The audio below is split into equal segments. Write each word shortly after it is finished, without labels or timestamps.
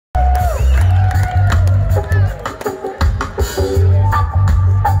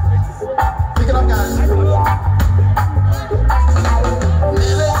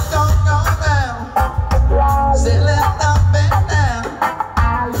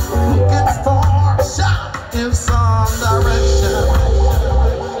give some direction.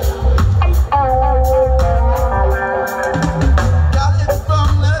 Got it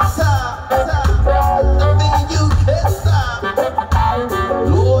from the top, nothing you can stop.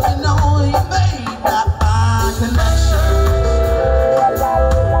 Lord, you know you made that fine connection.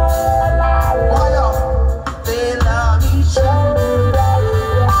 Why y'all? They love each other.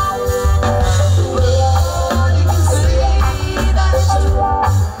 Lord, you can see that's true.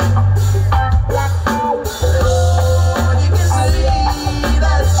 Lord, you can see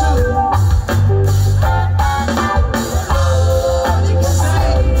that's true. Lord, you can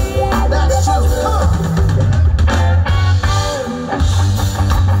see that's true. Come on.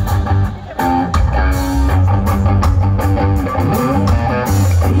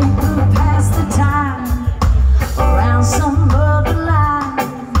 People pass the time around some other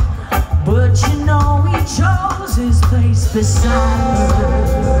line, but you know he chose his place beside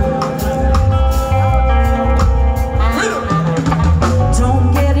her.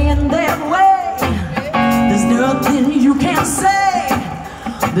 Don't get in their way. There's nothing you can say.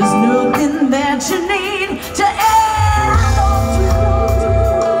 There's nothing that you need to add on to.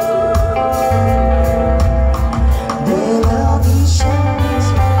 They love each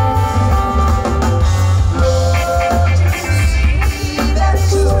other. Lord, you can see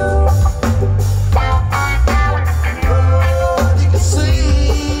that's true. Lord, you can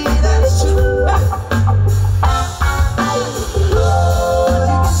see that's true. Lord,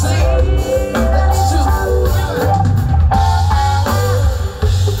 you can see that's true.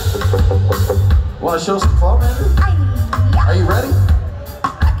 Want to show some flow, man? Are you ready?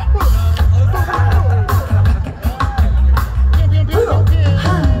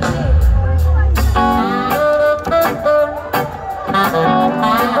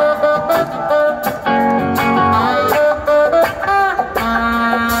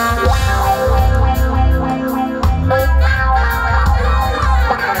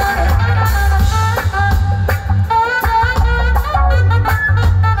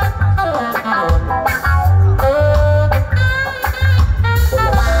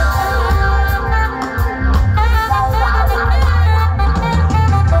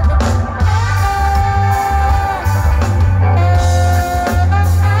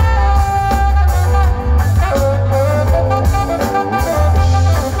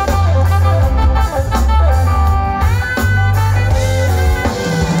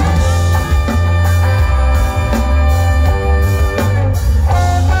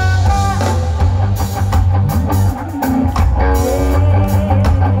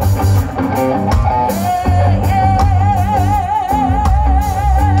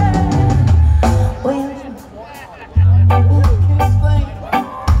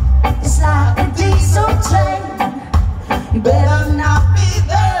 It's like a diesel train. You better not Be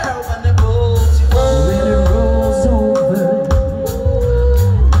there when it pulls you over. when it rolls over.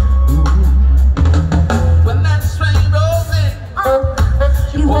 When that train rolls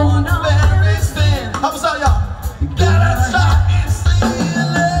in, You won't won't know. very spin. How about y'all? You gotta stop and see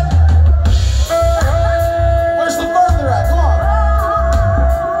it. Where's the further at? Come on.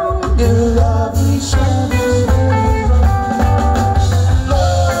 You love each other.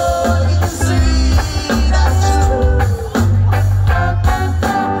 Lord, you can see that's true.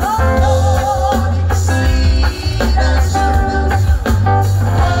 Lord, you can see that's true.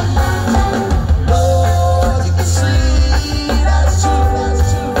 Lord, you can see that's true.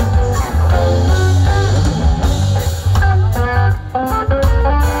 That's true.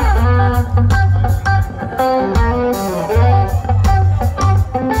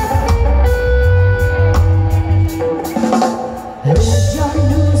 Heard your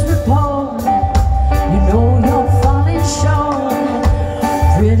news report. You know you're falling short.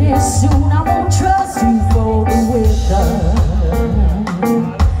 Pretty soon I won't trust you for the weather.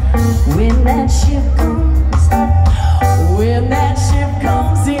 When that ship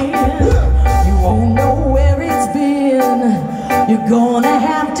comes in, you won't know where it's been. You're gonna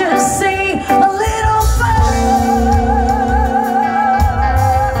have to see a little further.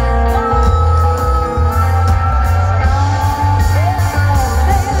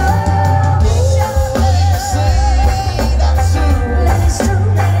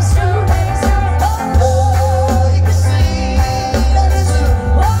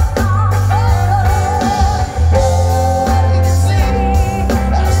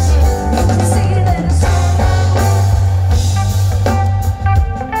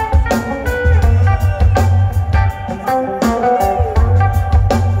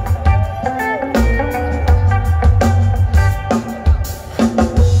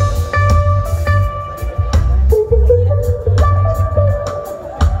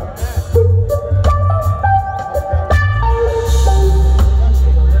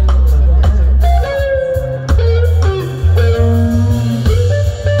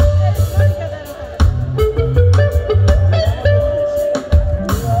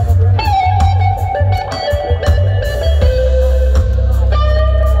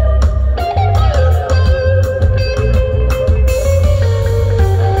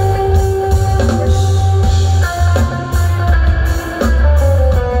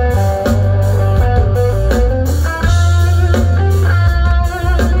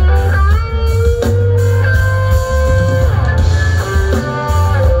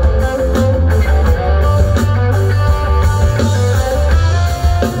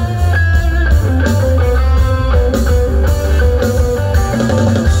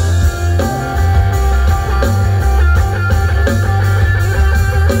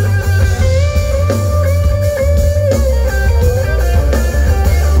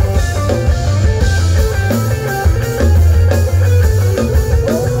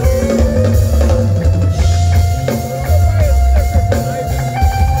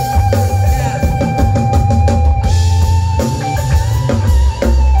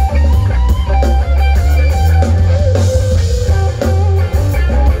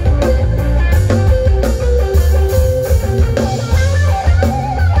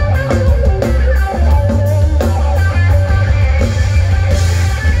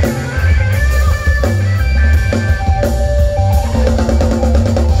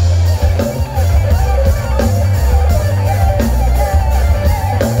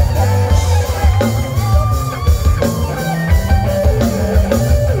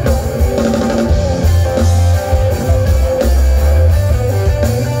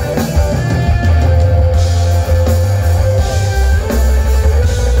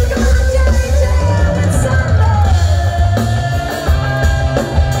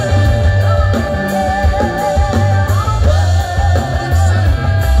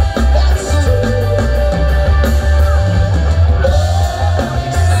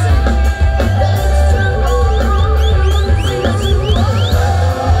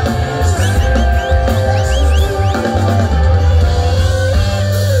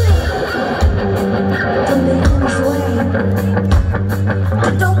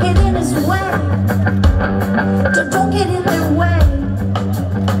 their way.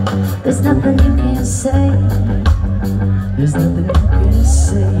 There's nothing you can say. There's nothing you can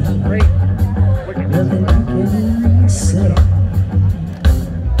say.